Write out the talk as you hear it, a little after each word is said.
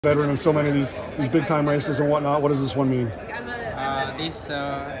Veteran of so many of these big time races and whatnot. What does this one mean? This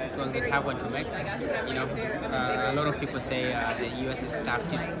was the tough one to make. You know, a lot of people say the US is tough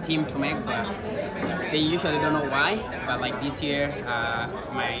team to make, but they usually don't know why. But like this year,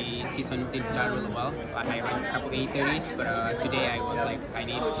 my season did start really well. I ran a couple 8:30s, but today I was like, I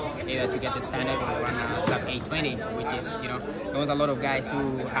need either to get the standard or run a sub 8:20, which is, you know, there was a lot of guys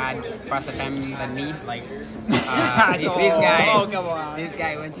who had faster time than me. Like this guy. Oh, come on. This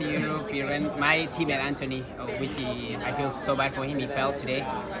guy went to Europe. He ran my teammate Anthony, which I feel so bad for him. He fell today,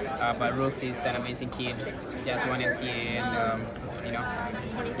 but Rooks is an amazing kid. Just won NCA, and you know,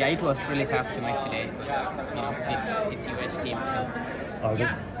 yeah, it was really tough to make today. But, you know, it's US team. So.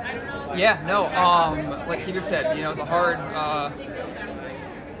 Yeah, no. Like Keter said, you know, it's a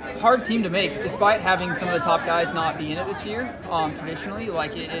hard team to make, despite having some of the top guys not be in it this year. Traditionally,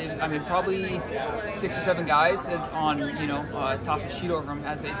 like I mean, probably 6 or 7 guys is on, you know, toss a sheet over them,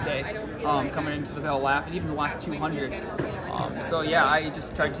 as they say, coming into the bell lap, and even the last 200. So yeah, I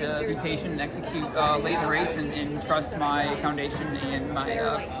just tried to be patient and execute late in the race and trust my foundation and my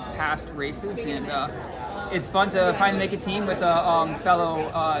past races. And it's fun to finally make a team with a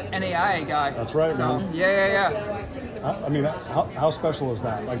fellow NAI guy. That's right, so, man. Yeah. I mean, how special is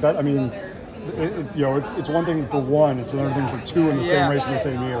that? Like that, I mean, you know, it's one thing for one, it's another thing for two in the same race in the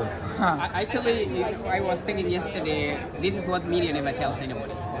same year. Actually, I was thinking yesterday, this is what media never tells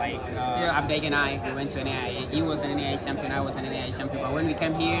anybody. Like, Updike and I, we went to NAI. He was an NAI champion, I was an NAI champion. But when we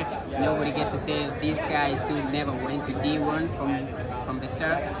came here, nobody get to say these guys who never went to D1 from the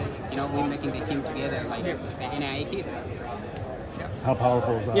start. You know, we're making the team together, like the NAI kids. How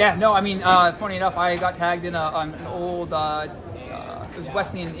powerful is that? Yeah, no, I mean, funny enough, I got tagged in an old, it was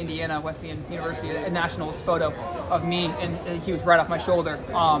Wesleyan, Indiana, Wesleyan University, a nationals photo of me, and he was right off my shoulder.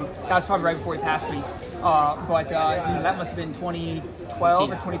 That was probably right before he passed me. But that must have been 2012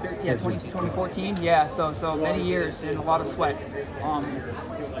 or 2013, yeah, 2014. Yeah, so many years and a lot of sweat.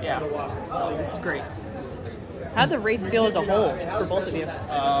 Yeah, so it's great. How'd the race feel as a whole for both of you?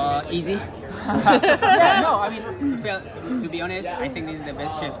 Easy. Yeah, no, I mean, to be honest, I think this is the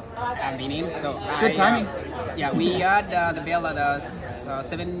best shape I've been in. So good timing. Yeah, we had the bell at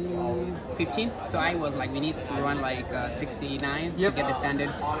 7:15, so I was like, we need to run like 69 to get the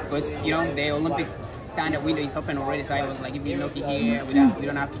standard, because you know the Olympic standard window is open already. So I was like, if we're lucky here, we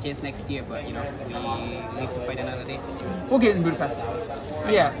don't have to chase next year, but you know, we have to fight another day. We'll get in Budapest.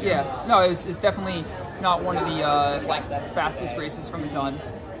 Yeah. No, it's definitely not one of the like fastest races from the gun.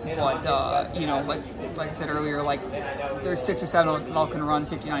 But you know, like I said earlier, like there's 6 or 7 of us that all can run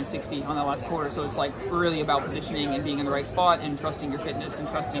 59.60 on that last quarter. So it's like really about positioning and being in the right spot and trusting your fitness and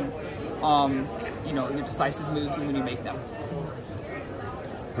trusting, you know, your decisive moves and when you make them.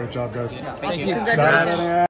 Great job, guys. Yeah, thank you. Congratulations.